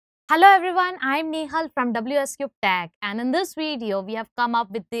Hello everyone, I'm Nehal from WsCubeTech, and in this video we have come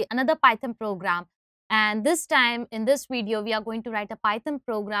up with another Python program. And this time in this video we are going to write a Python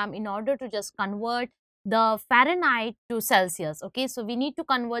program in order to just convert the Fahrenheit to Celsius. Okay, so we need to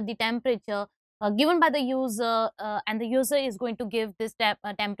convert the temperature given by the user, and the user is going to give this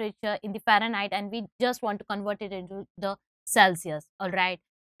temperature in the Fahrenheit, and we just want to convert it into the Celsius. All right,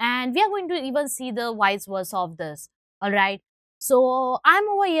 and we are going to even see the vice versa of this. All right. So I'm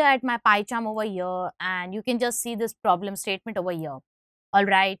over here at my PyCharm over here, and you can just see this problem statement over here. All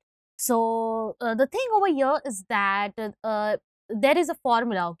right. So the thing over here is that there is a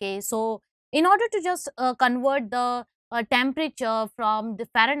formula. Okay. So in order to just convert the temperature from the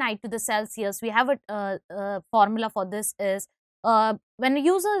Fahrenheit to the Celsius, we have a formula for this is when the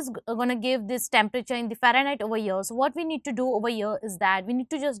user is going to give this temperature in the Fahrenheit over here. So what we need to do over here is that we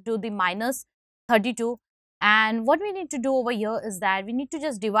need to just do the minus 32. And what we need to do over here is that we need to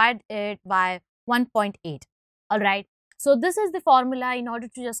just divide it by 1.8. All right. So this is the formula in order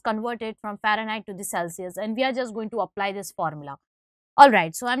to just convert it from Fahrenheit to the Celsius. And we are just going to apply this formula. All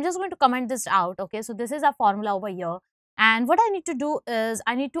right. So I'm just going to comment this out. Okay. So this is our formula over here. And what I need to do is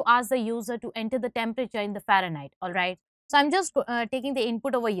I need to ask the user to enter the temperature in the Fahrenheit. All right. So I'm just taking the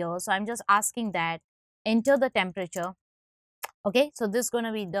input over here. So I'm just asking that enter the temperature. Okay. So this is going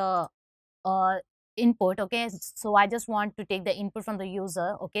to be the input. Okay, so I just want to take the input from the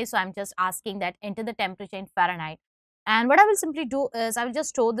user. Okay, so I'm just asking that enter the temperature in Fahrenheit, and what I will simply do is I will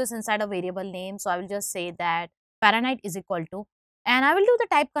just store this inside a variable name. So I will just say that Fahrenheit is equal to, and I will do the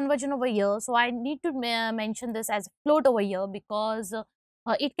type conversion over here. So I need to mention this as float over here because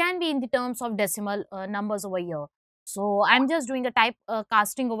it can be in the terms of decimal numbers over here. So I'm just doing a type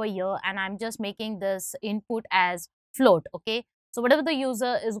casting over here, and I'm just making this input as float. Okay, so whatever the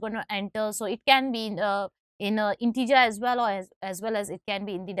user is going to enter, so it can be in a integer as well, or as well as it can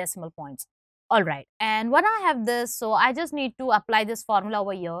be in the decimal points. All right, and when I have this, so I just need to apply this formula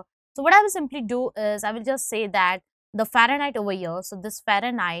over here. So what I will simply do is I will just say that the Fahrenheit over here, so this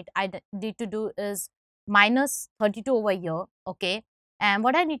Fahrenheit I need to do is minus 32 over here. Okay, and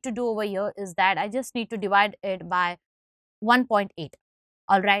what I need to do over here is that I just need to divide it by 1.8.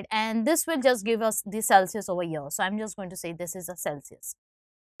 All right, and this will just give us the Celsius over here. So I'm just going to say this is a Celsius.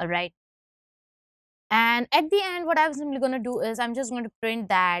 All right, and at the end what I'm simply going to do is I'm just going to print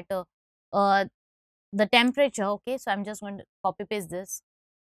that the temperature. Okay, so I'm just going to copy paste this.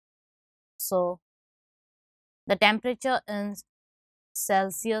 So the temperature in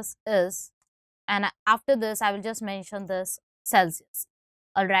Celsius is, and after this I will just mention this Celsius.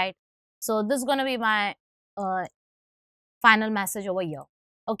 All right, so this is going to be my final message over here.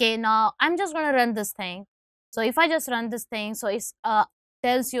 Okay, now I'm just going to run this thing. So if I just run this thing, so it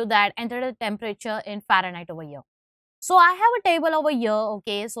tells you that enter the temperature in Fahrenheit over here. So I have a table over here.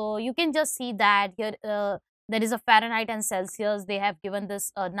 Okay, so you can just see that here there is a Fahrenheit and Celsius. They have given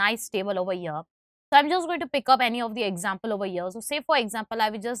this nice table over here. So I'm just going to pick up any of the example over here. So say for example,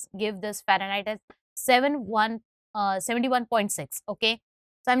 I will just give this Fahrenheit as 71.6. Okay,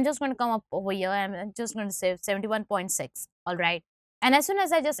 so I'm just going to come up over here and I'm just going to say 71.6. All right. And as soon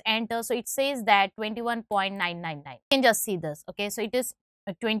as I just enter, so it says that 21.999. You can just see this. Okay, so it is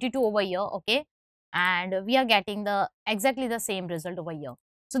 22 over here. Okay, and we are getting the exactly the same result over here.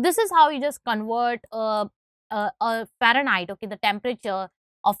 So this is how you just convert a Fahrenheit. Okay, the temperature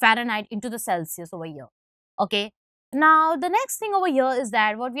of Fahrenheit into the Celsius over here. Okay, now the next thing over here is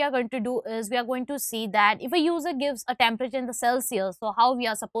that what we are going to do is we are going to see that if a user gives a temperature in the Celsius, so how we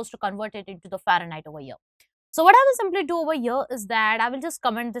are supposed to convert it into the Fahrenheit over here. So what I will simply do over here is that I will just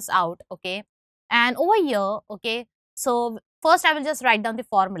comment this out. Okay, and over here, okay, so first I will just write down the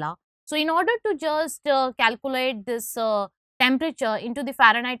formula. So in order to just calculate this temperature into the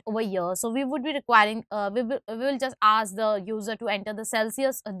Fahrenheit over here, so we would be requiring we will just ask the user to enter the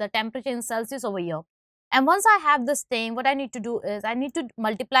Celsius, the temperature in Celsius over here. And once I have this thing, what I need to do is I need to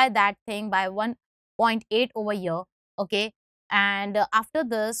multiply that thing by 1.8 over here. Okay, and after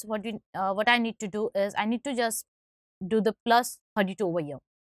this what I need to do is I need to just do the plus 32 over here.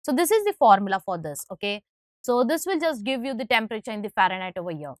 So this is the formula for this. Okay, so this will just give you the temperature in the Fahrenheit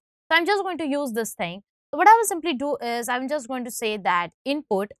over here. So I'm just going to use this thing. So what I will simply do is I'm just going to say that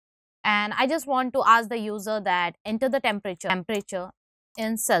input, and I just want to ask the user that enter the temperature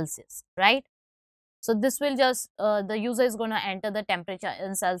in Celsius, right? So this will just the user is going to enter the temperature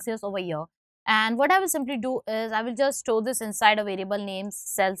in Celsius over here. And what I will simply do is I will just store this inside a variable named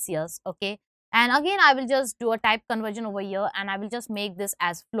Celsius. Okay, and again I will just do a type conversion over here, and I will just make this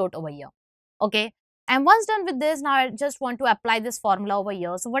as float over here. Okay, and once done with this, now I just want to apply this formula over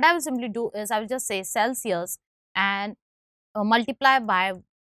here. So what I will simply do is I will just say Celsius and multiply by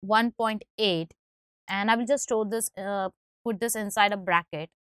 71.8, and I will just store this, put this inside a bracket,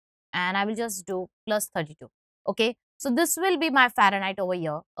 and I will just do plus 32. Okay, so this will be my Fahrenheit over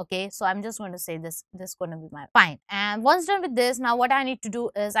here. Okay, so I'm just going to say this going to be my fine. And once done with this, now what I need to do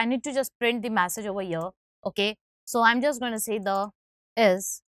is I need to just print the message over here. Okay, so I'm just going to say the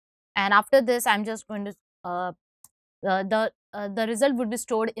is, and after this I'm just going to the result would be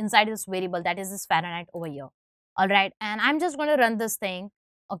stored inside this variable, that is this Fahrenheit over here. All right, and I'm just going to run this thing.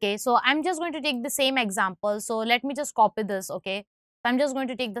 Okay, so I'm just going to take the same example. So let me just copy this. Okay, so I'm just going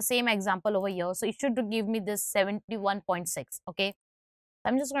to take the same example over here. So it should give me this 71.6. Okay, so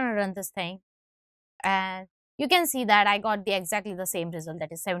I'm just going to run this thing, and you can see that I got the exactly the same result,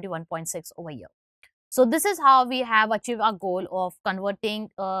 that is 71.6 over here. So this is how we have achieved our goal of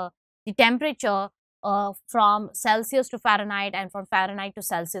converting the temperature from Celsius to Fahrenheit and from Fahrenheit to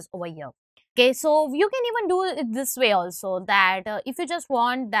Celsius over here. Okay, so you can even do it this way also, that if you just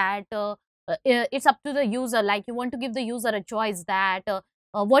want that, it's up to the user, like you want to give the user a choice that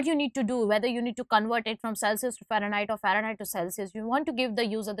what you need to do, whether you need to convert it from Celsius to Fahrenheit or Fahrenheit to Celsius. You want to give the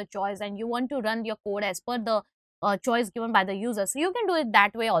user the choice, and you want to run your code as per the choice given by the user. So you can do it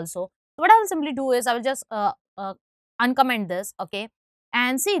that way also. So what I will simply do is I will just uncomment this. Okay,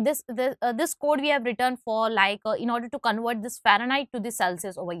 and see this code we have written for, like in order to convert this Fahrenheit to the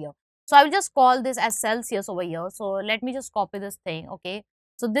Celsius over here. So I will just call this as Celsius over here. So let me just copy this thing. Okay,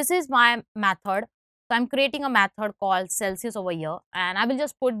 so this is my method. So I'm creating a method called Celsius over here, and I will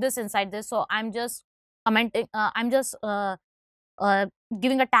just put this inside this. So I'm just commenting, I'm just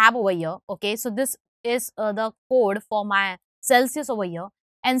giving a tab over here. Okay, so this is the code for my Celsius over here.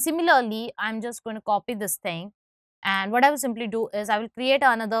 And similarly, I'm just going to copy this thing, and what I will simply do is I will create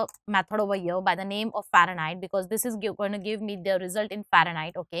another method over here by the name of Fahrenheit, because this is going to give me the result in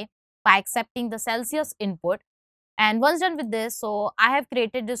Fahrenheit. Okay, by accepting the Celsius input. And once done with this, so I have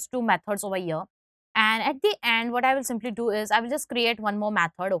created these two methods over here. And at the end, what I will simply do is I will just create one more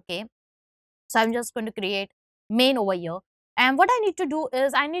method. Okay, so I'm just going to create main over here. And what I need to do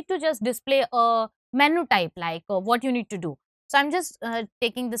is I need to just display a menu type, like what you need to do. So I'm just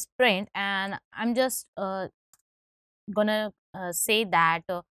taking this print, and I'm just gonna say that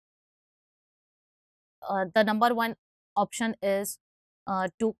the number one option is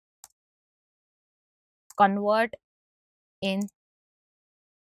to convert in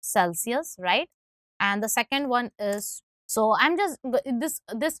Celsius, right? And the second one is, so I'm just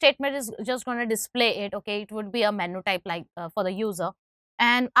this statement is just going to display it. Okay, it would be a menu type, like for the user.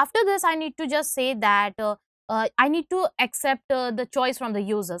 And after this I need to just say that I need to accept the choice from the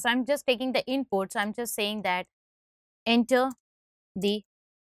user. So I'm just taking the input. So I'm just saying that enter the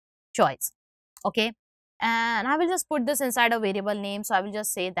choice. Okay, and I will just put this inside a variable name. So I will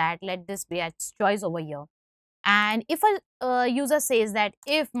just say that let this be its choice over here. And if a user says that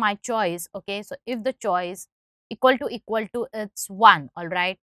if my choice, okay, so if the choice equal to it's 1, all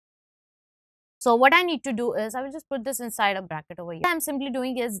right. So what I need to do is I will just put this inside a bracket over here. What I'm simply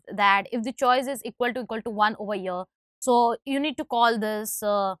doing is that if the choice is equal to 1 over here, so you need to call this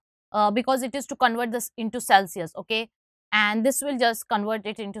because it is to convert this into Celsius. Okay, and this will just convert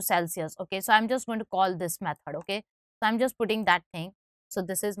it into Celsius. Okay, so I'm just going to call this method. Okay, so I'm just putting that thing. So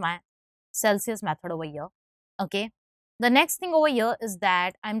this is my Celsius method over here. Okay, the next thing over here is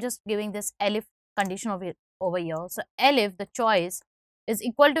that I'm just giving this elif condition over here. So elif, the choice, is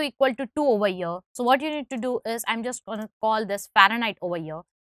equal to 2 over here. So what you need to do is I'm just going to call this Fahrenheit over here.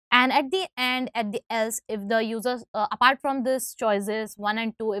 And at the end, at the else, if the users, apart from this choices 1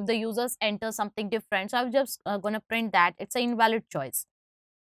 and 2, if the users enter something different, so I'm just going to print that it's an invalid choice.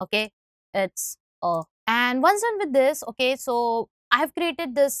 Okay, it's and once done with this, okay, so I have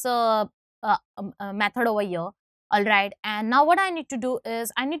created this method over here. All right, and now what I need to do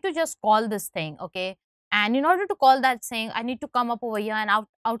is I need to just call this thing. Okay, and in order to call that thing, I need to come up over here, and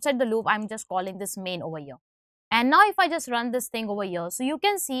outside the loop I'm just calling this main over here. And now if I just run this thing over here, so you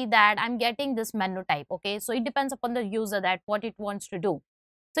can see that I'm getting this menu type. Okay, so it depends upon the user that what it wants to do.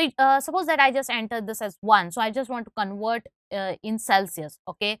 So suppose that I just entered this as 1, so I just want to convert in Celsius.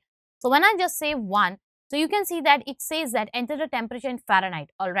 Okay, so when I just say 1, so you can see that it says that enter the temperature in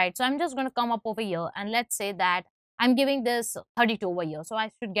Fahrenheit. All right, so I'm just going to come up over here, and let's say that I'm giving this 32 over here, so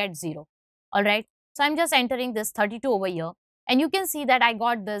I should get 0. All right, so I'm just entering this 32 over here, and you can see that I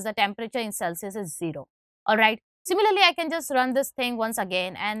got this, the temperature in Celsius is 0. All right, similarly I can just run this thing once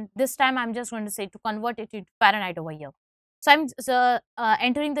again, and this time I'm just going to say to convert it to Fahrenheit over here. So I'm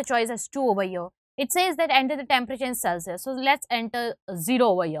entering the choice as 2 over here. It says that enter the temperature in Celsius, so let's enter 0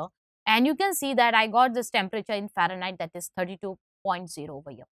 over here, and you can see that I got this temperature in Fahrenheit, that is 32.0 over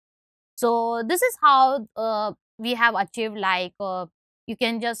here. So this is how we have achieved, like you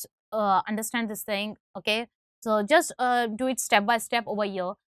can just understand this thing. Okay, so just do it step by step over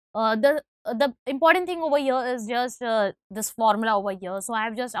here. The important thing over here is just this formula over here. So I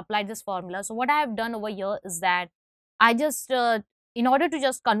have just applied this formula. So what I have done over here is that I just in order to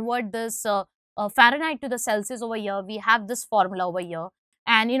just convert this Fahrenheit to the Celsius over here, we have this formula over here.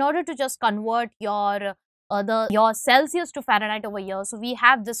 And in order to just convert your Celsius to Fahrenheit over here, so we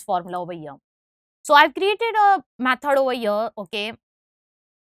have this formula over here. So I've created a method over here, okay,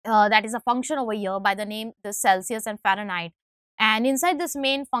 that is a function over here by the name the Celsius and Fahrenheit. And inside this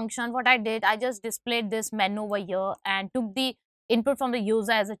main function, what I did, I just displayed this menu over here and took the input from the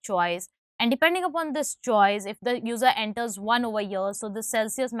user as a choice. And depending upon this choice, if the user enters 1 over here, so the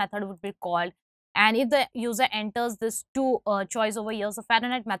Celsius method would be called. And if the user enters this 2 choice over here, so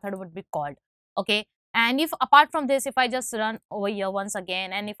Fahrenheit method would be called. Okay. And if apart from this, if I just run over here once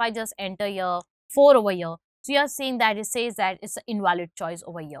again, and if I just enter here 4 over here, so you are seeing that it says that it's an invalid choice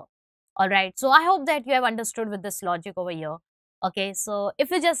over here. All right. So I hope that you have understood with this logic over here. Okay. So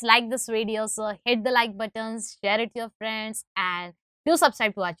if you just like this video, so hit the like buttons, share it to your friends, and do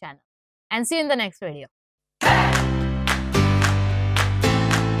subscribe to our channel. And see you in the next video.